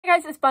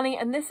guys, it's Bunny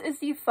and this is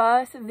the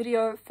first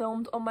video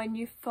filmed on my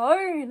new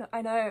phone.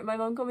 I know, my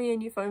mum got me a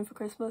new phone for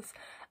Christmas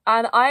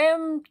and I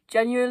am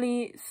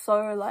genuinely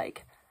so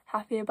like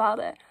happy about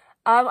it.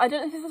 I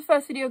don't know if this is the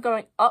first video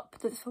going up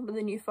that's from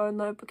the new phone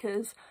though,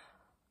 because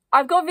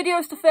I've got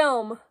videos to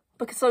film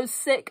because I was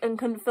sick and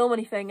couldn't film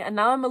anything, and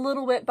now I'm a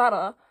little bit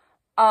better.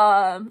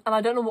 And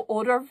I don't know what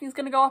order everything's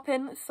gonna go up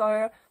in,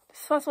 so this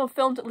is the first one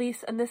filmed at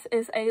least, and this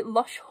is a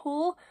Lush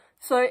haul.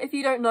 So if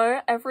you don't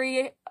know,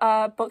 every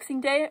Boxing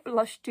Day,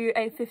 Lush do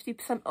a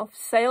 50% off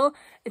sale.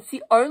 It's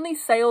the only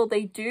sale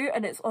they do,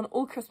 and it's on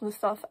all Christmas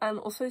stuff and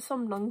also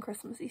some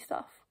non-Christmassy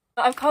stuff.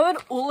 I've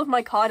covered all of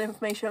my card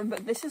information,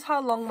 but this is how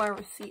long my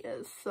receipt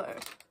is. So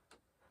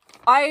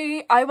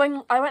I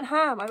went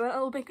ham. I went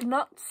a little bit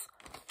nuts,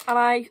 and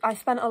I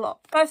spent a lot.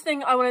 First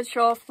thing I wanted to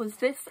show off was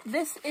this.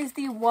 This is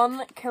the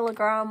 1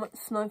 kilogram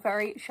Snow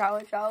Fairy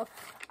shower gel,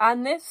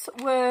 and this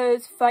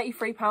was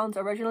 £33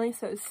 originally,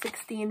 so it's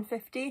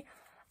 $16.50.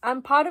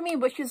 And part of me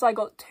wishes I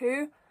got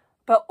 2,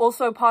 but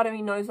also part of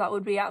me knows that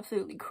would be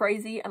absolutely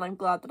crazy, and I'm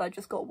glad that I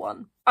just got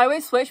 1. I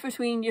always switch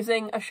between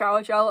using a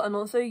shower gel and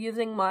also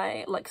using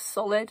my like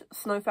solid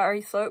Snow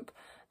Fairy soap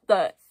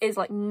that is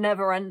like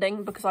never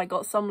ending, because I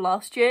got some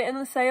last year in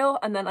the sale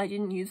and then I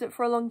didn't use it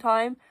for a long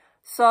time.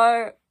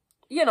 So,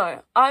 you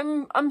know,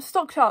 I'm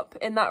stocked up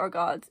in that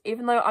regard,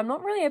 even though I'm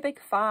not really a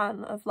big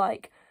fan of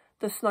like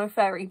the Snow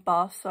Fairy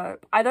bar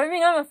soap. I don't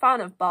think I'm a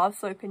fan of bar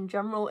soap in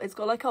general. It's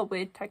got like a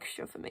weird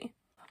texture for me.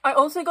 I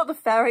also got the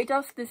Fairy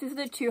Dust. This is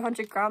the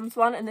 200 grams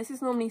one, and this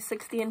is normally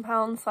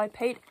 £16, so I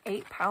paid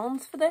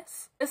 £8 for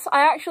this. This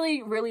I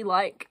actually really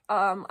like.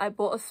 I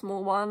bought a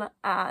small one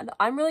and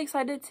I'm really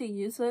excited to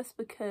use this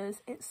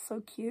because it's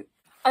so cute.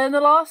 And then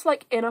the last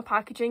like inner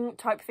packaging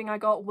type thing I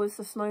got was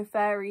the Snow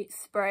Fairy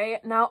spray.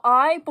 Now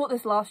I bought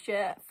this last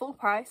year full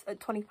price at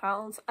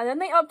 £20, and then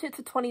they upped it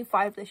to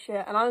 £25 this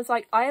year, and I was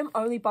like, I am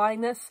only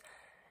buying this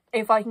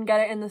if I can get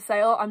it in the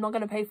sale. I'm not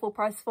going to pay full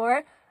price for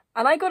it.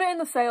 And I got it in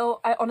the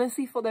sale. I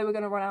honestly thought they were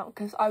going to run out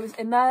because I was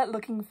in there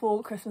looking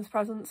for Christmas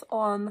presents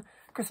on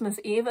Christmas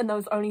Eve and there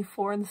was only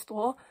 4 in the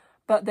store,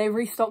 but they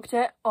restocked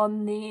it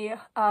on the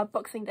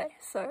Boxing Day.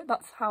 So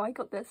that's how I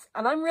got this,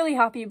 and I'm really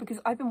happy because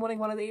I've been wanting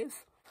one of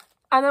these.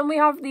 And then we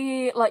have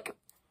the like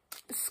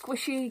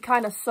squishy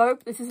kind of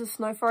soap. This is a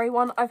Snow Fairy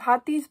one. I've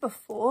had these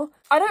before.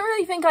 I don't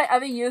really think I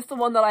ever used the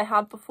one that I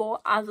had before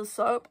as a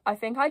soap. I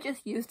think I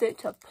just used it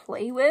to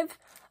play with.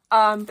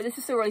 But this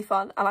is still really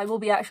fun, and I will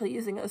be actually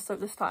using it as soap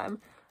this time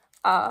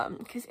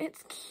because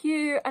it's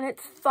cute and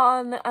it's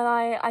fun, and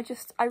I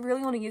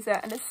really want to use it,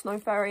 and it's Snow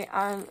Fairy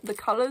and the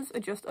colours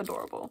are just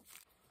adorable.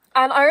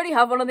 And I already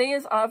have one of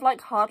these. I've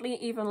like hardly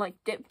even like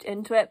dipped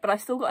into it, but I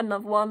still got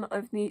another one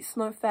of the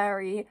Snow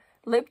Fairy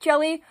lip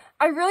jelly.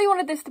 I really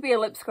wanted this to be a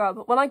lip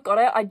scrub. When I got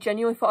it, I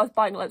genuinely thought I was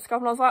buying a lip scrub,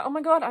 and I was like, oh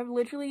my god, I've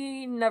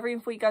literally never even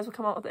thought you guys would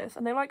come out with this.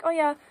 And they're like, oh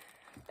yeah,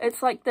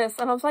 it's like this,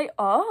 and I was like,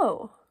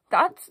 oh,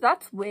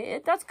 that's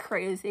weird, that's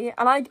crazy.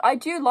 And I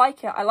do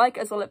like it. I like it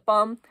as a lip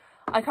balm.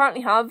 I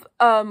currently have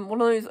one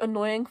of those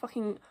annoying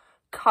fucking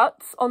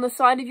cuts on the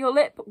side of your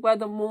lip where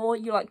the more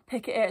you like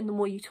pick at it and the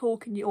more you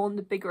talk and yawn,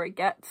 the bigger it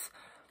gets,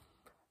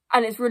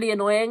 and it's really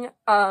annoying.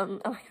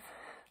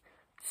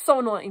 So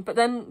annoying. But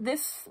then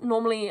this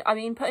normally, I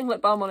mean, putting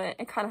lip balm on it,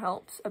 it kind of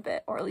helps a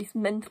bit, or at least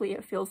mentally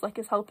it feels like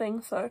it's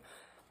helping. So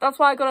that's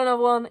why I got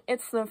another one.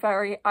 It's Snow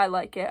Fairy. I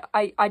like it.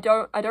 I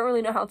don't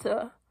really know how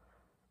to,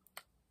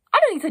 I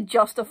don't need to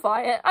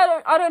justify it.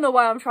 I don't know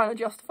why I'm trying to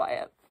justify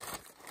it.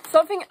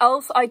 Something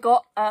else I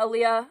got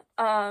earlier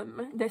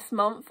this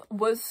month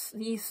was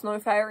the Snow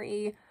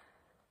Fairy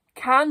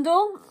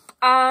candle,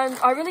 and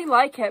I really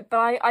like it,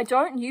 but I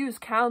don't use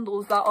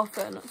candles that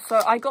often,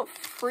 so I got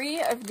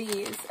 3 of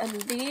these,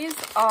 and these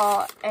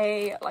are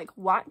a like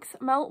wax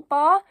melt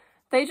bar.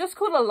 They just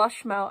called a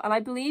Lush melt, and I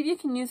believe you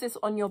can use this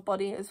on your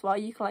body as well.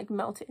 You can like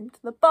melt it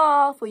into the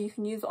bath, or you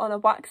can use it on a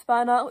wax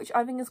burner, which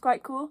I think is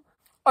quite cool.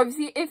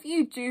 Obviously, if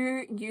you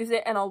do use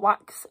it in a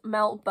wax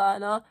melt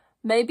burner,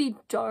 maybe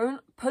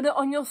don't put it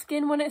on your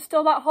skin when it's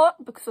still that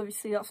hot, because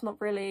obviously that's not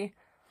really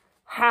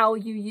how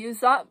you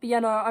use that. But yeah,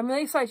 no, I'm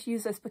really excited to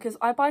use this because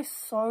I buy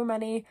so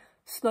many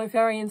Snow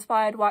Fairy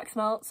inspired wax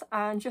melts,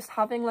 and just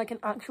having like an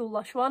actual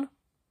Lush one,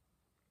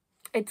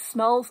 it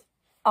smells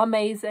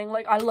amazing.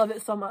 Like, I love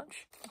it so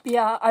much. But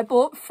yeah, I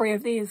bought 3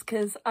 of these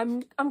because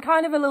I'm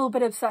kind of a little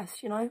bit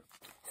obsessed, you know.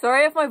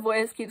 Sorry if my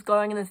voice keeps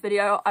going in this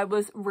video. I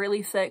was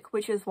really sick,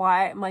 which is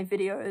why my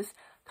videos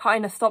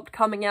kind of stopped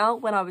coming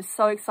out when I was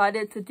so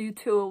excited to do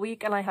 2 a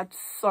week, and I had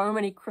so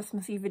many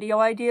Christmassy video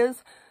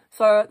ideas.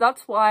 So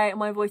that's why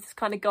my voice is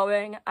kind of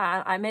going,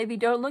 and I maybe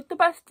don't look the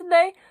best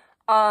today.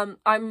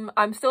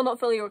 I'm still not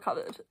fully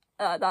recovered.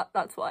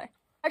 That's why.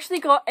 I actually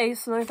got a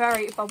Snow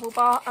Fairy bubble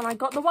bar, and I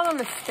got the one on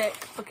a stick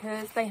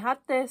because they had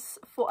this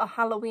for a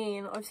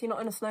Halloween, obviously not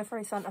in a Snow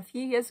Fairy scent, a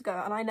few years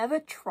ago, and I never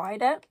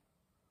tried it.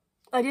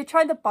 I did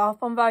try the bath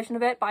bomb version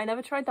of it, but I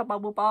never tried the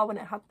bubble bar when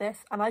it had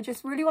this, and I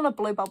just really want to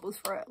blow bubbles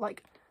for it.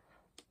 Like,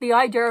 the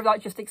idea of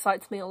that just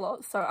excites me a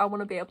lot, so I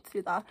want to be able to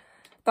do that.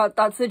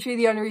 That's literally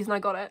the only reason I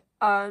got it.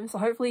 So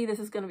hopefully this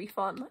is going to be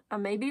fun.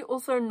 And maybe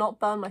also not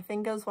burn my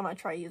fingers when I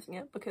try using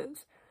it,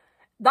 because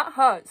that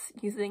hurts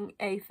using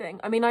a thing.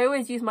 I mean, I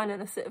always use mine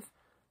in a sieve,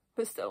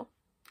 but still,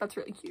 that's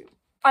really cute.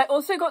 I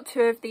also got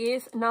 2 of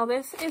these. Now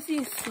this is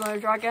the snow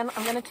dragon.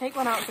 I'm going to take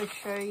one out to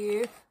show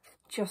you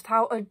just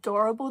how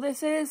adorable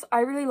this is. I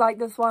really like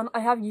this one. I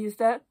have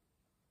used it.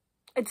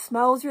 It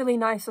smells really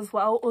nice as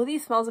well. All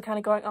these smells are kind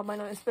of going up my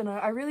nose, but no,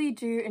 I really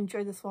do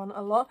enjoy this one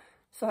a lot.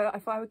 So I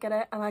thought I would get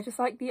it, and I just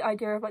like the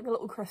idea of like the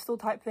little crystal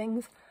type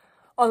things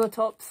on the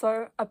top.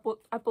 So I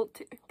bought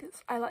 2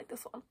 because I like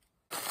this one.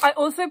 I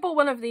also bought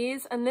one of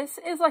these, and this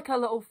is like a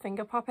little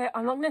finger puppet.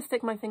 I'm not going to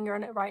stick my finger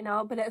in it right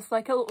now, but it's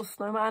like a little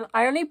snowman.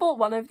 I only bought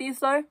one of these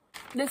though.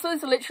 This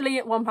was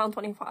literally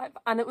 £1.25,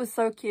 and it was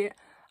so cute.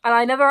 And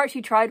I never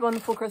actually tried one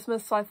for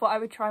Christmas, so I thought I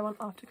would try one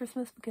after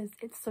Christmas because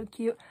it's so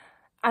cute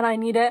and I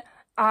need it.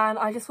 And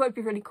I just thought it'd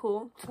be really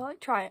cool to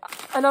like try it.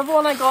 Another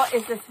one I got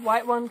is this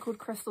white one called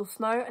Crystal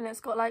Snow, and it's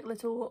got like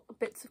little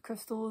bits of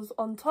crystals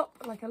on top,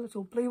 like a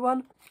little blue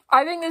one.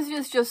 I think this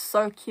is just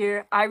so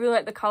cute. I really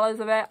like the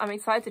colours of it. I'm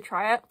excited to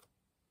try it.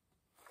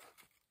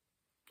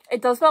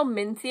 It does smell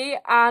minty,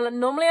 and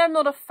normally I'm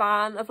not a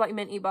fan of like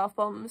minty bath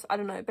bombs. I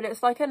don't know, but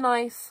it's like a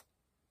nice,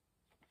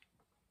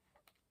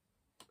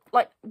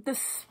 like the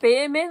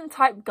spearmint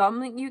type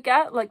gum that you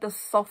get, like the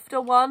softer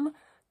one.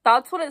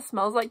 That's what it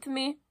smells like to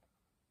me.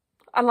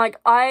 And like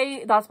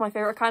that's my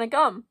favourite kind of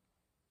gum.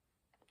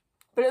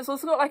 But it's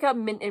also got like a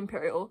mint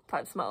imperial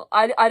type smell.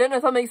 I don't know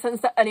if that makes sense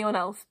to anyone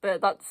else,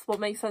 but that's what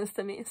makes sense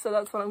to me. So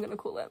that's what I'm going to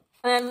call it.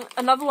 And then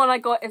another one I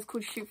got is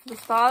called Shoot for the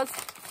Stars.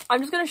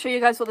 I'm just going to show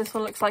you guys what this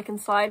one looks like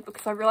inside,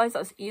 because I realised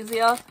that's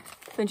easier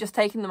than just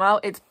taking them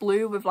out. It's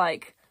blue with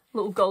like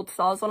little gold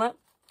stars on it.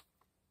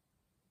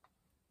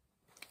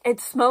 It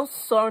smells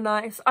so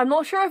nice. I'm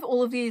not sure if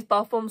all of these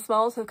bath bomb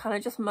smells have kind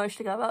of just merged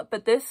together,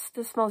 but this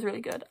smells really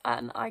good,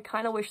 and I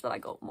kind of wish that I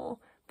got more,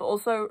 but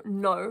also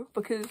no,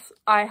 because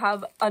I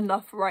have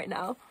enough right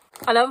now.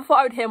 I never thought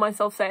I would hear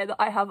myself say that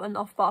I have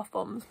enough bath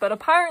bombs, but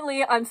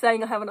apparently I'm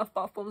saying I have enough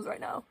bath bombs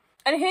right now.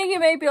 And here you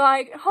may be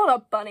like, hold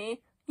up,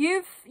 Bunny,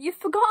 you've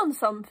forgotten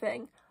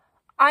something.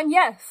 And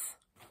yes,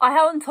 I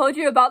haven't told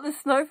you about the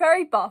Snow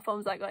Fairy bath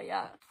bombs I got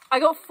yet. I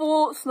got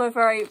 4 Snow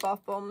Fairy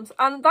bath bombs,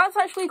 and that's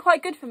actually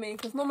quite good for me,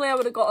 because normally I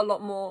would have got a lot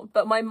more.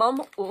 But my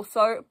mum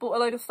also bought a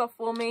load of stuff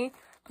for me,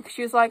 because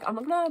she was like, I'm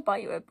not going to buy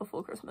you it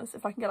before Christmas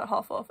if I can get it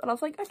half off. And I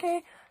was like,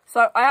 okay.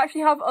 So I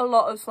actually have a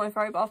lot of Snow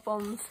Fairy bath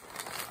bombs,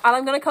 and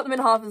I'm going to cut them in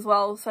half as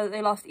well so that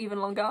they last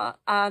even longer.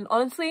 And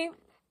honestly,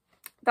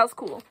 that's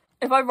cool.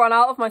 If I run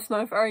out of my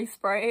Snow Fairy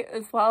spray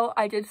as well,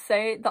 I did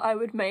say that I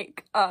would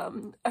make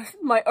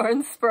my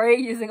own spray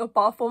using a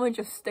bath bomb and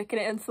just sticking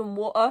it in some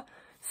water.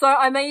 So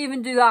I may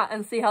even do that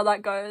and see how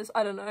that goes.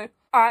 I don't know.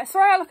 Alright,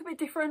 sorry I look a bit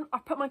different. I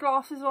put my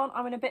glasses on.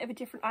 I'm in a bit of a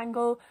different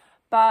angle.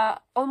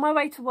 But on my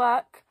way to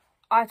work,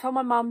 I told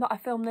my mum that I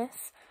filmed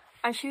this.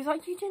 And she was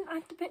like, you didn't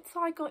add the bits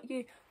I got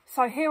you.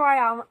 So here I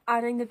am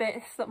adding the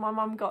bits that my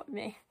mum got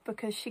me.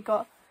 Because she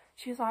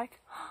was like,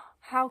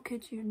 how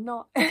could you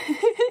not?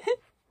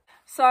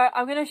 So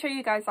I'm going to show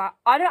you guys that.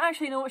 I don't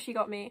actually know what she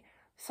got me.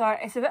 So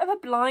it's a bit of a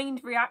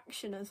blind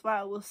reaction as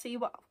well. We'll see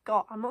what I've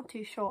got. I'm not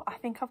too sure. I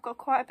think I've got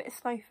quite a bit of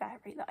Snow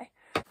Fairy though.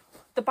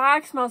 The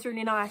bag smells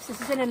really nice.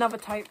 This is in another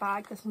tote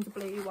bag. This one's a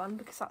blue one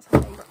because that's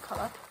her favourite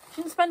colour.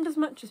 She didn't spend as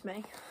much as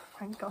me.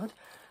 Thank God.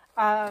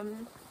 But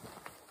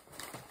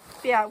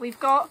yeah, we've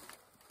got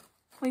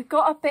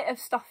a bit of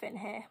stuff in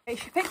here.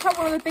 She picked up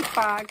one of the big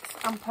bags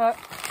and put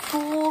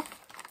 4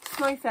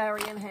 Snow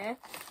Fairy in here.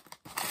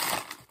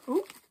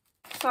 Ooh.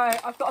 So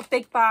I've got a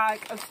big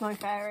bag of Snow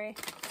Fairy.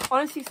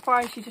 Honestly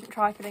surprised she didn't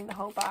try filling the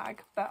whole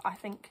bag, but I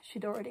think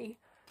she'd already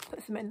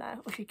put some in there,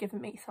 or she'd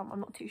given me some, I'm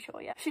not too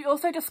sure yet. She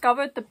also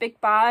discovered the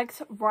big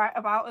bags right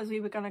about as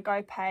we were going to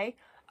go pay.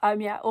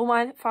 Yeah, all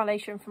my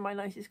foundation from my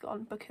nose is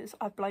gone because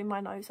I've blown my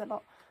nose a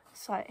lot.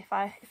 So if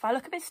I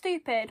look a bit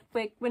stupid,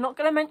 we're not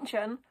going to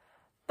mention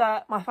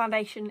that my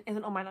foundation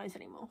isn't on my nose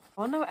anymore.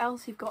 I wonder what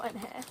else you've got in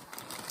here.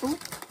 Ooh,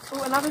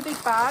 another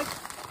big bag.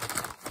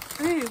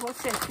 Ooh,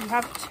 what's this? We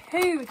have 2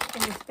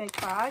 in this big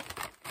bag.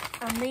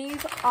 And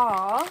these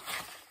are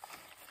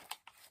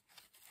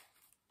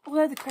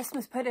all the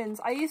Christmas puddings.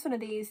 I used one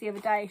of these the other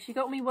day. She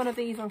got me one of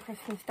these on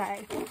Christmas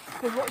Day.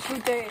 Because what she'll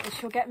do is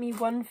she'll get me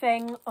one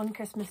thing on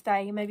Christmas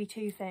Day, maybe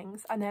 2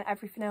 things, and then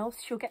everything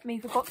else she'll get me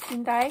for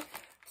Boxing Day,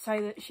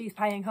 so that she's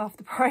paying half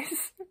the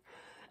price.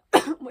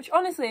 which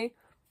honestly,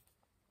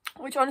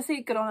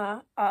 good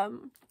on her.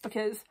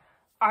 Because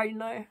I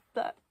know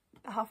that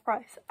half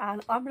price,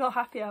 and I'm a lot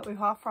happier with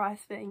half price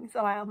things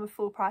than I am with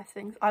full price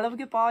things. I love a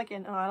good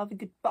bargain, and I love a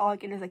good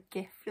bargain as a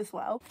gift as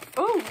well.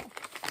 Oh,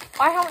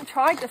 I haven't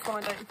tried this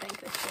one, I don't think,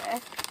 this year.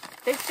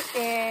 This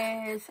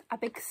is a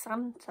big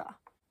Santa.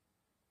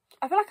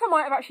 I feel like I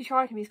might have actually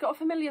tried him. He's got a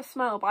familiar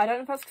smell, but I don't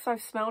know if that's because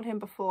I've smelled him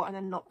before and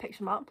then not picked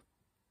him up.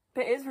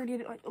 But it is really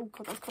like, oh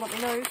god, that's come up my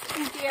nose.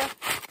 Oh dear.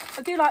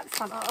 I do like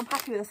Santa. I'm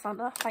happy with the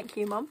Santa. Thank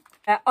you, Mum.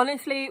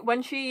 Honestly,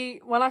 when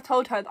I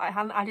told her that I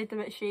hadn't added the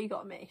bit she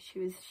got me, she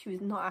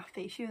was not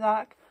happy. She was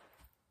like,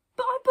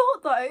 but I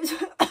bought those.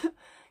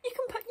 you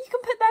can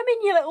put them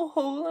in your little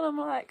haul. And I'm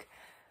like,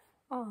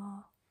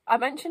 oh. I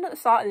mentioned at the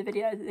start of the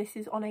video that this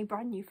is on a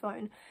brand new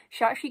phone.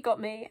 She actually got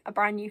me a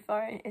brand new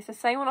phone. It's the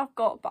same one I've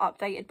got, but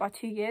updated by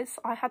 2 years.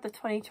 I had the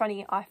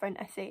 2020 iPhone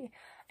SE,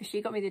 and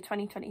she got me the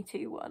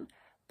 2022 one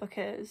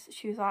because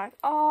she was like,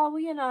 oh, well,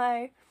 you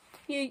know,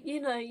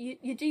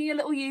 you do your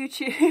little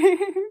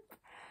YouTube.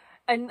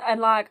 and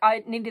like,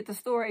 I needed the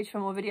storage for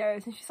more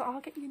videos, and she's like, oh,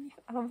 I'll get you a new.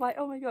 And I'm like,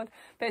 oh my god.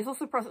 But it's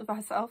also a present for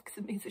herself because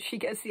it means that she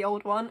gets the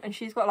old one, and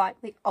she's got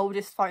like the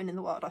oldest phone in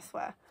the world, I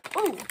swear.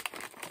 Oh,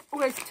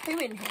 there's 2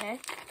 in here.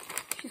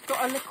 She's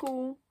got a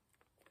little,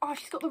 oh,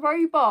 she's got the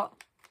robot.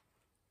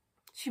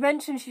 She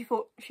mentioned she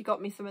thought she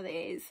got me some of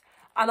these,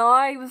 and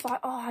I was like,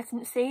 oh, I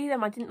didn't see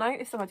them, I didn't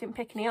notice them, I didn't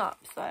pick any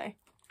up. So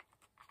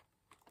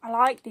I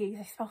like these,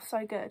 they smell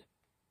so good.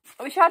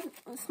 I wish I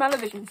had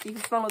smell-o-vision so you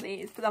could smell all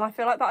these, but then I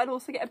feel like that'd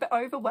also get a bit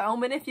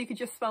overwhelming if you could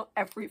just smell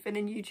everything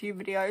in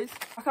YouTube videos.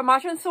 Like,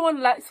 imagine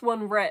someone lets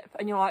one rip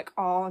and you're like,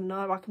 oh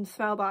no, I can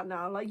smell that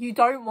now. Like, you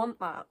don't want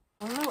that.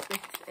 I don't know what this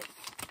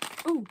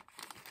is. Ooh.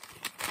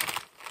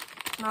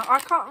 Now, I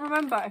can't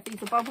remember if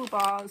these are bubble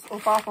bars or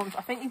bath bombs.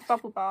 I think these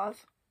bubble bars.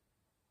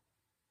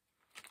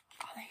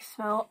 Oh, they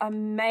smell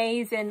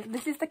amazing.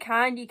 This is the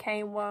candy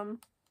cane one.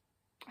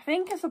 I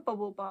think it's a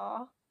bubble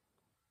bar.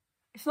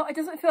 It's not, it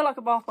doesn't feel like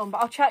a bath bomb, but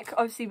I'll check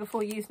obviously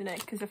before using it,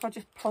 because if I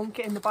just plonk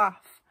it in the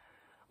bath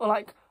or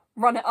like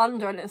run it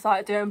under and it's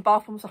like doing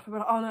bath bomb stuff, I'll be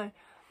like, oh no.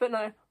 But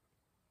no.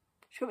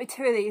 She got me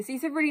 2 of these.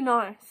 These are really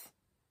nice.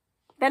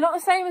 They're not the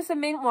same as the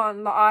mint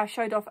one that I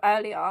showed off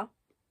earlier.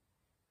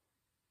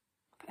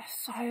 They're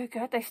so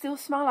good. They still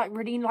smell like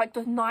really like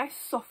the nice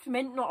soft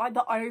mint, not like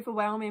the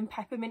overwhelming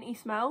pepperminty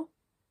smell.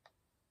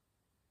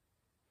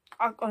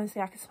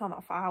 Honestly, I could smell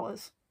that for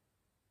hours.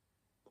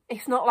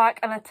 It's not like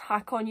an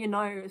attack on your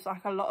nose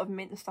like a lot of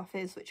mint stuff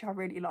is, which I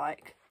really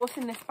like. What's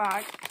in this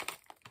bag?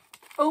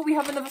 Oh, we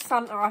have another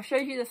Santa. I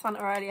showed you the Santa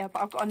earlier,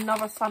 but I've got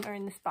another Santa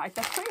in this bag.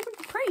 They're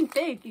pretty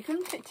big. You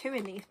can fit 2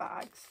 in these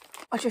bags.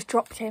 I just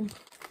dropped him.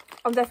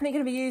 I'm definitely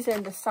going to be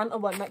using the Santa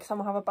one next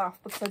time I have a bath,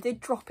 because I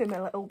did drop him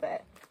a little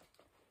bit.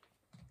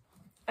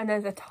 And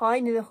there's a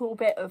tiny little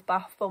bit of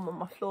bath bomb on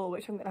my floor,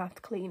 which I'm going to have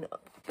to clean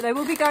up. But they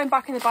will be going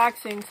back in the bag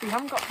soon, because we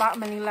haven't got that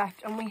many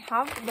left. And we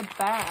have the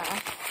bear.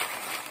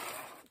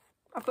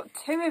 I've got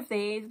 2 of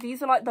these.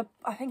 These are like the,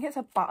 I think it's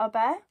a butter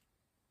bear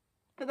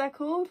that they're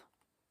called.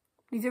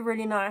 These are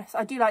really nice.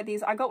 I do like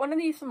these. I got one of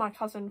these for my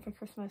cousin for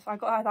Christmas. I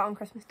got her that on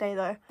Christmas Day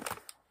though.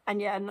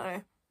 And yeah,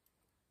 no.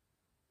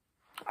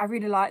 I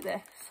really like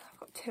this. I've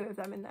got 2 of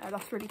them in there.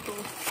 That's really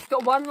cool.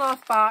 Got one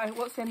last bag.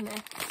 What's in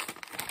this?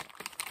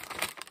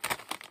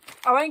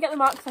 I won't get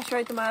them out because I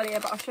showed them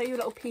earlier, but I'll show you a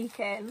little peek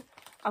in.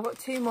 I've got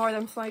 2 more of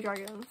them snow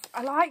dragons.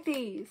 I like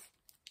these.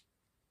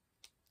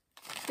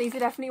 These are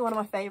definitely one of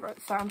my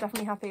favourites, so I'm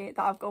definitely happy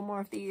that I've got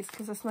more of these,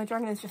 because the snow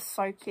dragon is just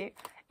so cute.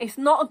 It's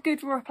not a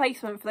good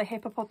replacement for the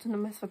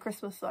hippopotamus for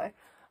Christmas though.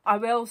 I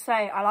will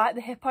say I like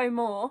the hippo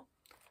more,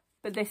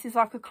 but this is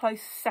like a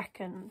close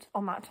second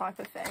on that type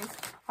of thing.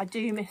 I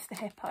do miss the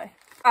hippo.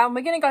 And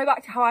we're going to go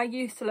back to how I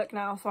used to look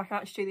now, so I can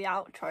actually do the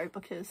outro,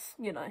 because,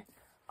 you know,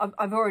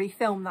 I've already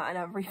filmed that and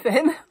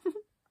everything.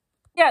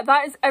 Yeah,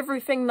 that is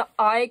everything that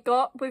I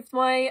got with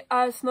my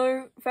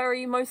Snow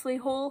Fairy mostly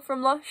haul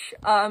from Lush,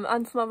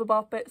 and some other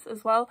bath bits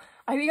as well.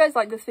 I hope you guys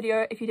liked this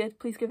video. If you did,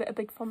 please give it a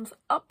big thumbs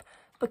up,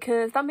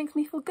 because that makes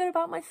me feel good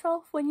about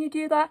myself when you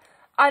do that.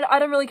 I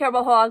don't really care about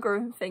the whole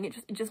algorithm thing, it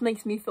just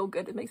makes me feel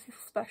good, it makes me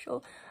feel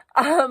special.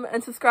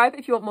 And subscribe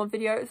if you want more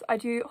videos. I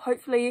do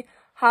hopefully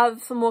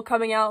have some more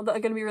coming out that are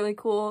going to be really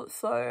cool,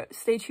 so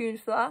stay tuned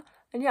for that.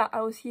 And yeah,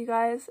 I will see you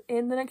guys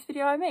in the next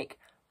video I make.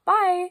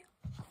 Bye!